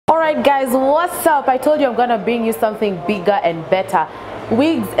Alright guys, what's up? I told you I'm gonna bring you something bigger and better.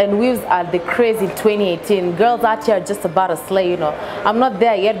 Wigs and weaves are the craze in 2018. Girls out here are just about to slay, you know. I'm not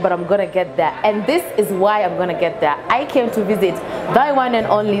there yet, but I'm gonna get there. And this is why I'm gonna get there. I came to visit the one and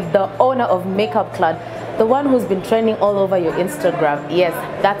only, the owner of Makeup Clad, the one who's been trending all over your Instagram. Yes,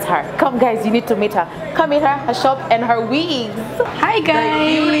 that's her. Come guys, you need to meet her. Come meet her shop and her wigs. Hi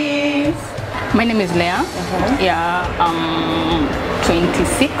guys. My name is Leah. Yeah,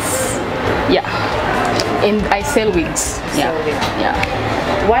 26. Yeah, and I sell wigs. Yeah.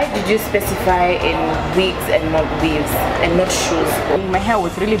 Why did you specify in wigs and not weaves and not shoes? My hair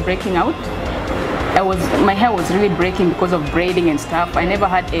was really breaking out. My hair was really breaking because of braiding and stuff. I never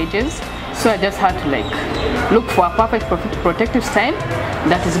had edges, so I just had to like look for a perfect protective style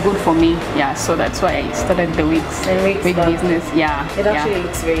that is good for me. Yeah, so that's why I started the wig business. Yeah, it actually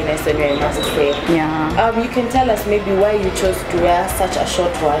looks very nice on you, I must say. Yeah. You can tell us maybe why you chose to wear such a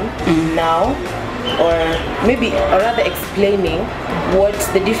short one now, or rather explaining what's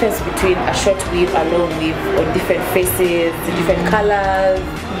the difference between a short weave, a long weave, or different faces, different colors.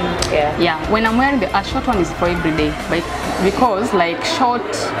 Yeah, when I'm wearing a short one is for every day, because like short,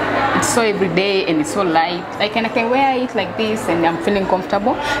 it's so everyday and it's so light. I can wear it like this and I'm feeling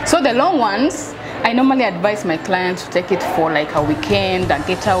comfortable. So the long ones, I normally advise my clients to take it for like a weekend, a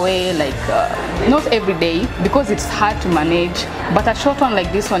getaway, like not every day because it's hard to manage. But a short one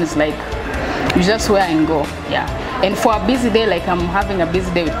like this one is like you just wear and go. Yeah, and for a busy day, like I'm having a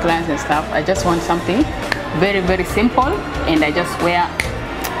busy day with clients and stuff, I just want something very, very simple and I just wear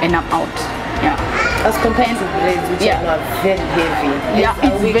and I'm out. Yeah. As compared to braids, which are not very heavy. Yeah,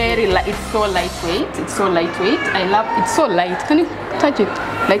 it's very light. It's so lightweight. It's so lightweight. I love. It's so light. Can you touch it?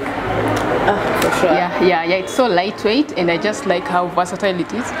 Like. For sure. Yeah. It's so lightweight, and I just like how versatile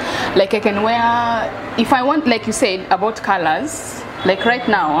it is. Like I can wear, if I want, like you said about colors. Like right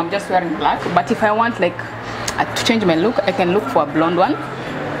now, I'm just wearing black. But if I want like to change my look, I can look for a blonde one.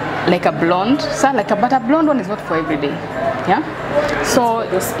 Like a blonde, but a blonde one is not for every day. Yeah, so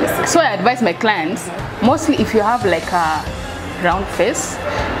I advise my clients, mostly if you have like a round face,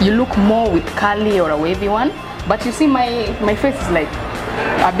 you look more with curly or a wavy one. But you see my face is like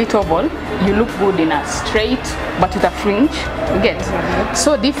a bit oval. You look good in a straight but with a fringe. You get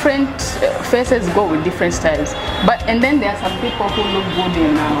so different faces go with different styles. And then there are some people who look good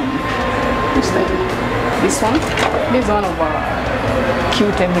in this one. This one of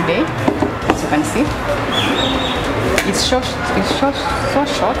cute every day, as you can see. It's so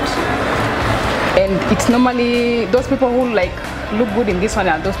short, and it's normally those people who like look good in this one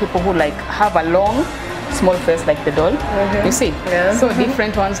are those people who like have a long small face like the doll. You see, so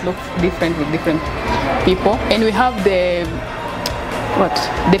different ones look different with different people. And we have the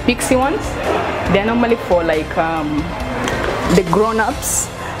pixie ones. They're normally for like the grown-ups,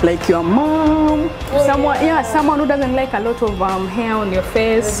 like your mom, someone who doesn't like a lot of hair on your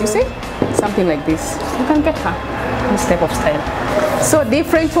face. You see, something like this, you can get her this type of style. So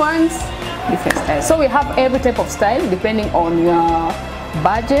different ones, different styles. So we have every type of style depending on your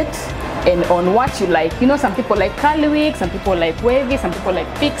budget and on what you like. You know, some people like curly wigs, some people like wavy, some people like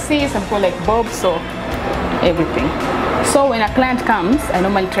pixie, some people like bob, so everything. So when a client comes, I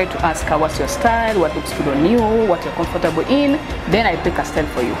normally try to ask her what's your style, what looks good on you, what you're comfortable in, then I pick a style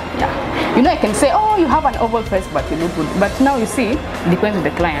for you. Yeah, you know, I can say, oh, you have an oval face but you look good, but now you see, depends on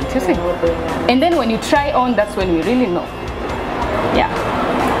the client, you see. And then when you try on, that's when we really know. Yeah.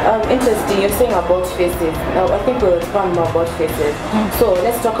 Interesting, you're saying about faces. Now I think we'll expand more about faces. So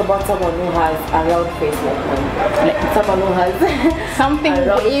let's talk about someone who has a round face like mine. Like someone who has something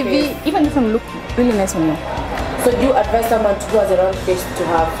wavy. Even this one look really nice on you. So do you advise someone who has a round face to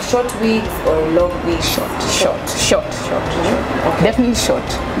have short wigs or long wigs? Short. Okay. Definitely short.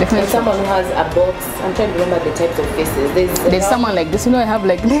 Definitely. And someone who has a box. I'm trying to remember the types of faces. There's someone like this. You know, I have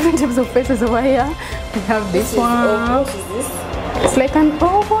like different types of faces over here. We have this one. What is this? It's like an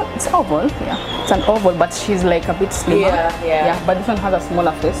oval. It's oval. Yeah, it's an oval, but she's like a bit slimmer. Yeah. But this one has a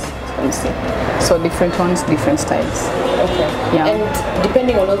smaller face. Let me see. So different ones, different styles. Okay. Yeah. And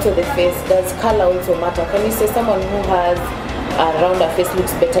depending on also the face, does color also matter? Can you say someone who has a rounder face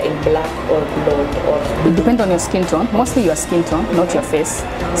looks better in black or blonde or? It depends on your skin tone. Mostly your skin tone, not your face.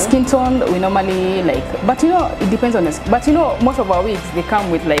 Skin tone we normally like, but you know it depends on this. But you know most of our wigs they come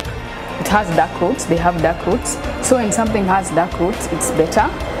with like it has dark roots. They have dark roots. So when something has dark roots, it's better,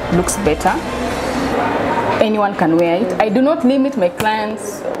 looks better. Anyone can wear it. I do not limit my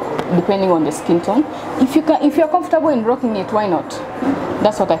clients depending on the skin tone. If you're comfortable in rocking it, why not?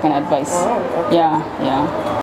 That's what I can advise. Oh, okay. Yeah.